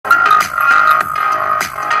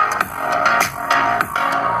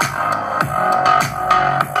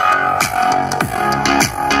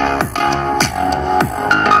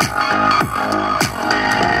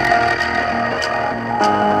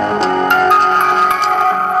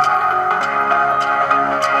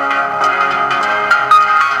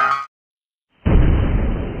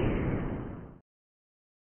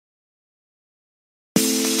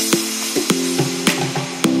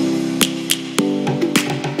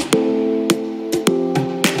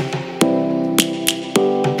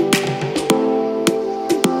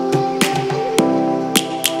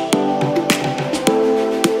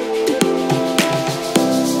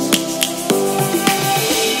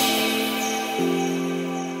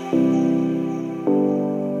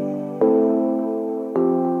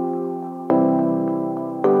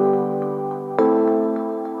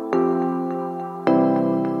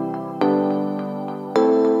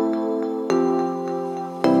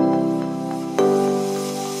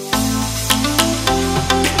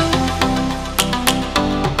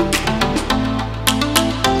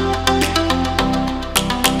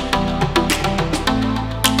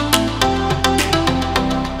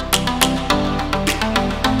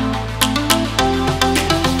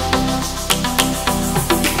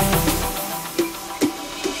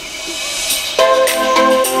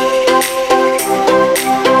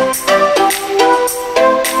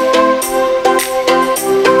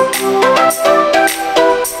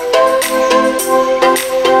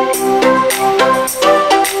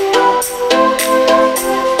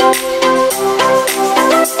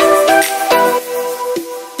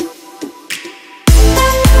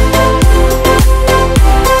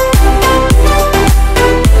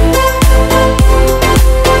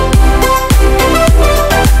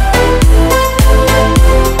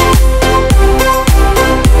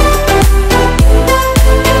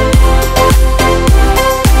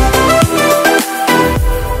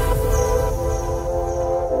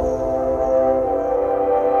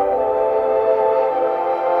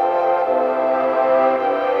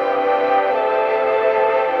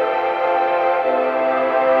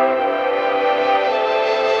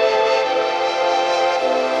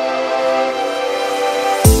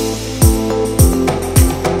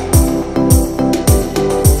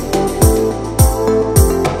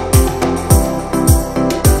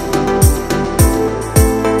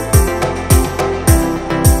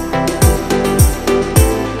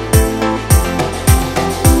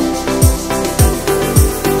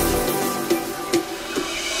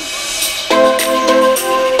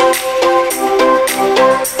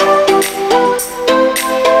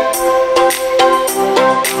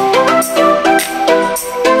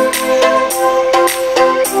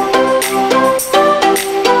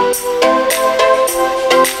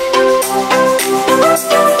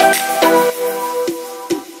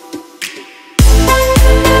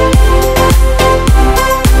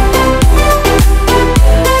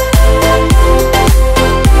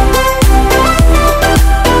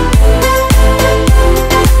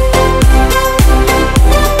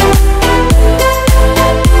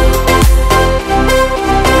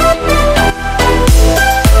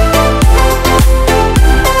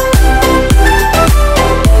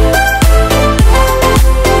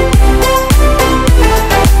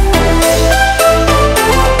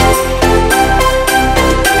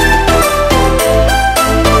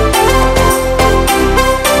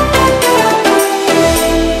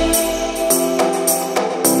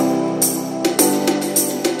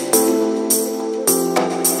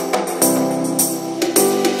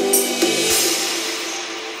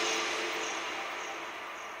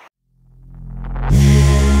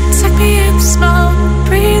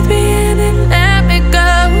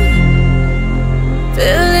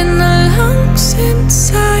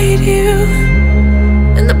inside you,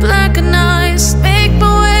 and the blackened eyes make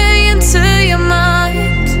my way into your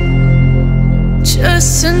mind,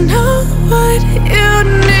 just to know what you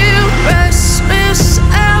knew. Restless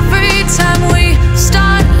every time we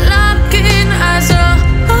start locking eyes.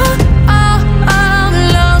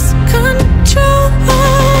 Lost control.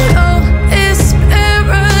 Oh, it's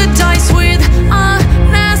paradise with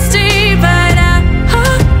honesty, but I'm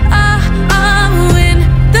in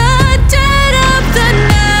the dead of the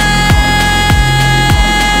night.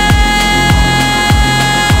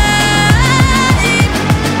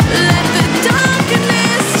 Let the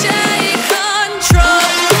darkness take control.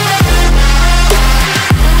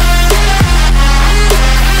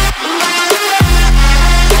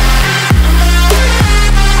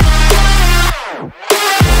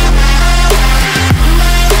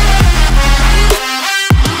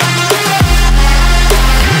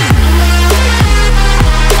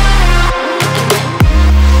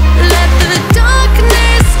 Let the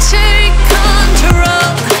darkness take control.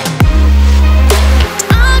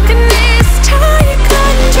 Darkness take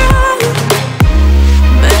control.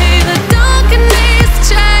 May the darkness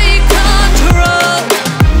take control.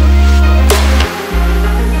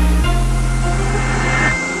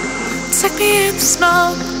 Take me in the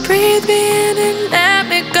smoke, breathe me in and let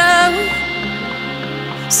me go.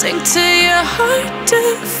 Sink to your heart to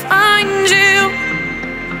find you.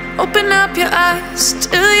 Open up your eyes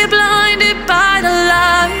till you're blinded by the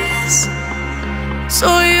lies,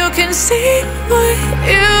 so you can see what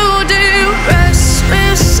you do.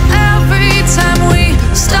 Restless every time we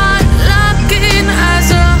start locking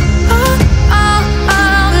eyes.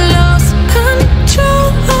 Lost control.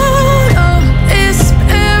 Oh, it's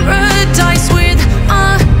paradise with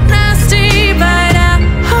honesty, but I'm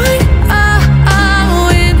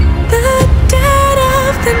in the dead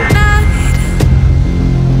of the night.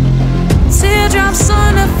 Teardrops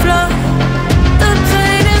on the floor. The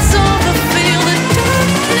pain is over. Feel the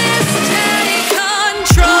darkness take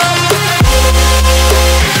control.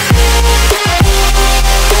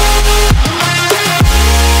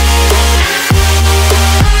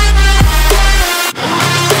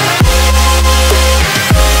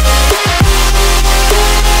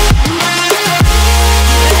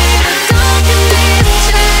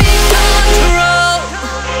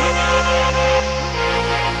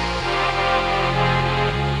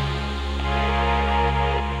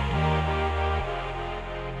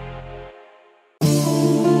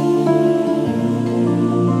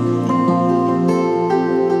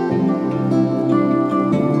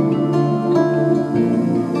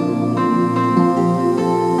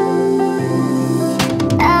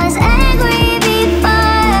 I was angry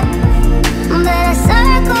before, but I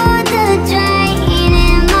circled the drain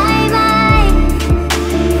in my mind.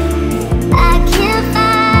 I can't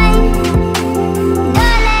find.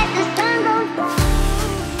 Don't let the sun go down.